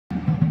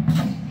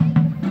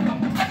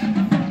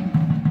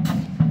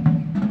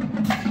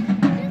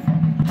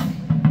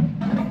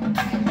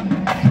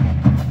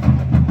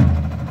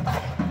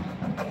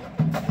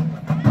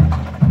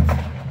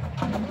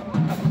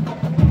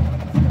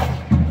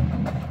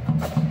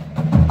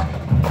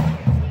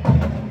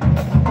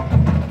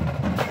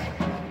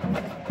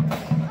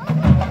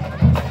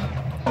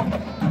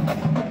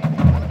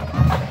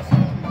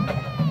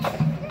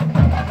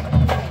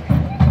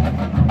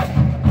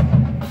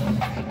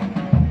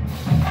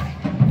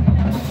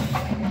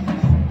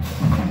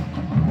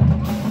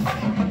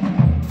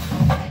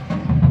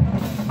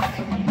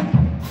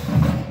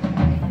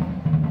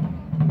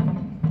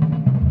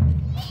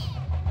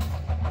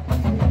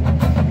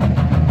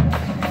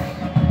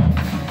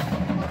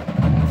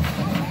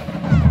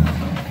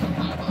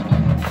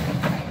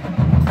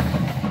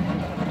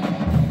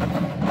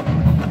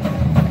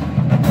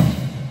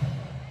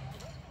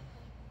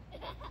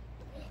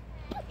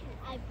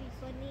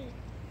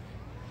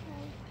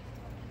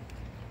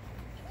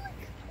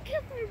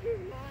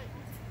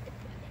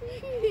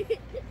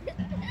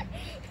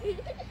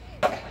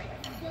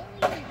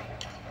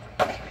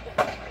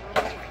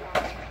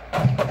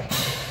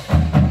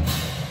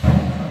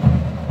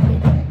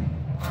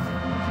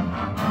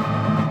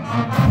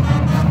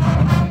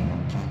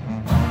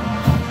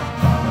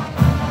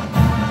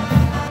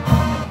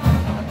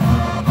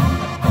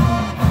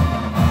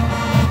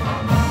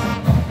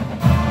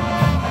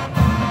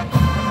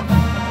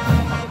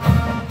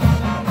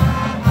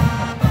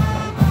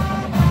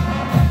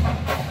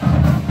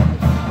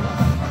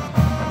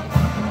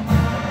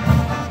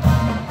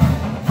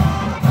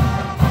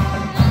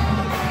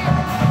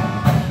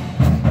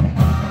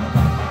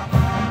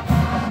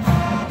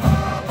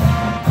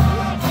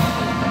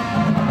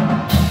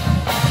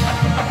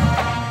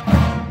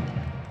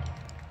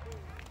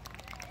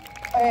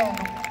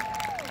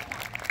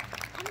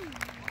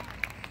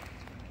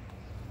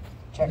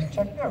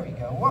Check, there we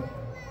go. Whoop.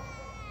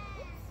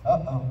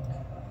 Uh-oh,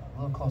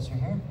 a little closer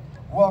here.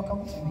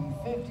 Welcome to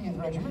the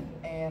 50th Regiment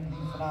and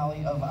the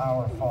finale of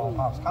our Fall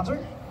Pops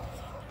concert.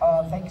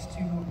 Thanks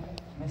to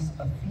Miss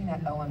Athena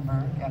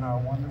Ellenberg and our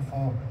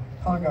wonderful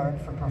color guard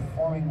for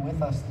performing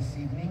with us this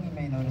evening. You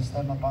may notice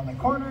them up on the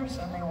corners,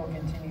 and they will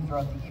continue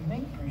throughout the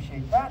evening.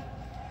 Appreciate that.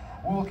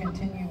 We'll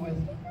continue with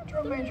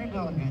Drum Major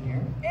Dylan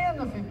Goodyear and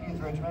the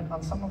 50th Regiment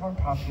on some of our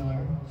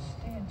popular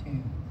stand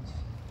tunes.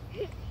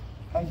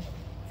 Hey.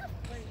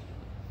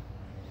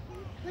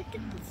 Look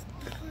at the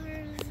stars.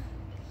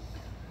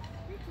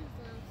 Look at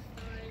those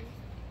stars.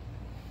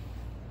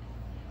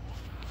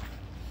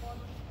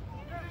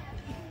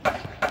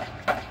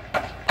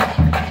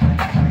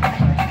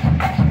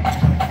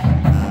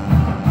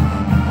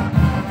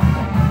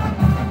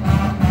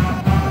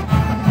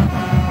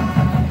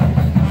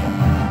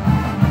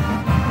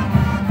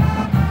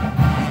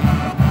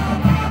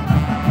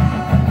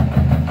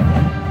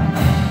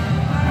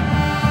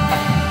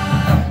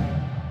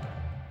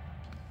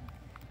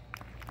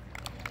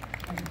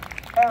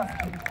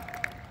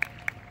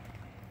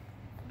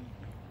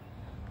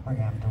 We're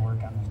gonna have to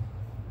work on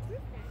this.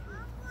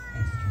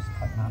 It's just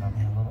cutting out on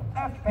me a little.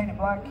 After Paint It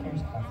Black,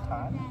 here's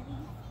halftime.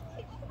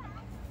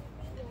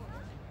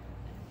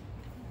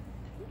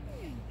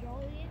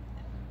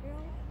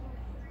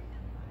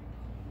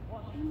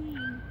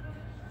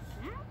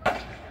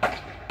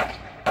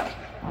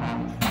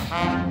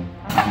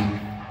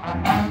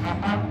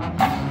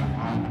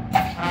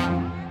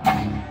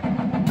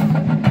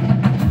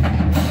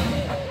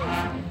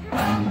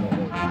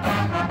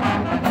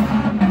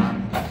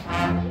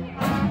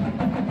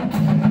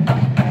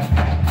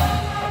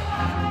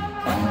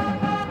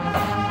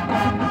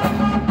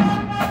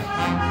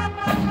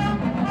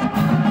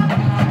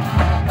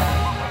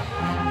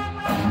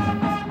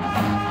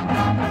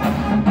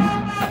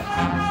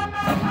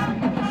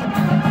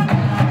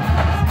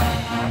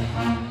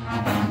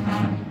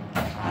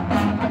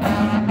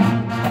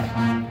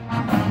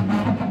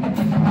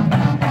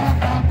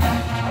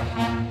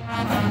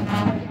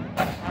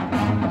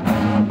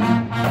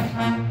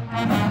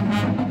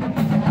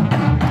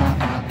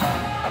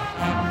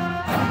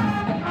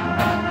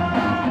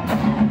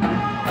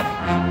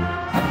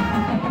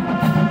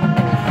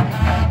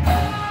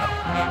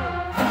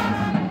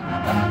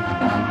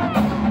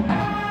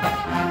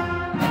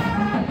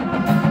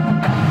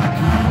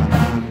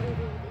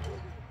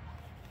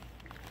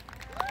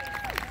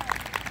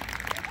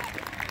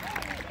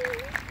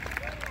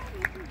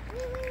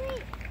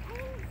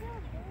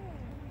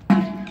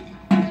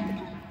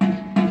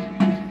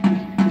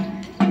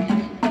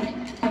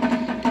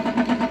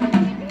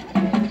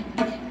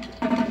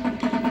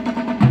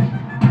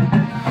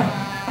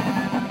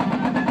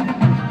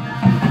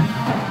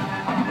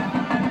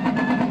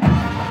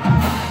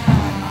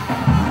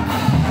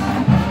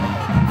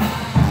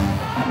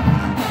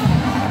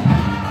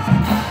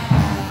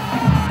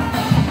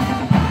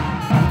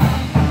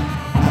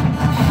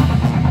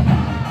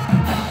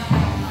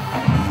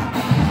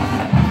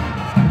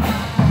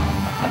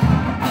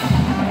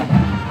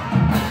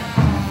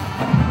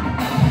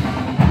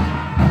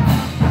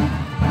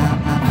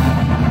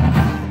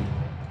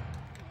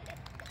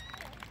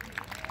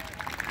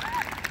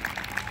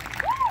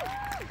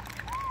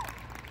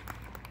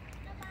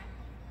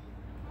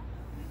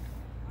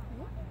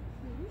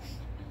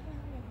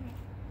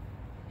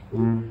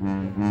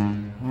 Mm-hmm.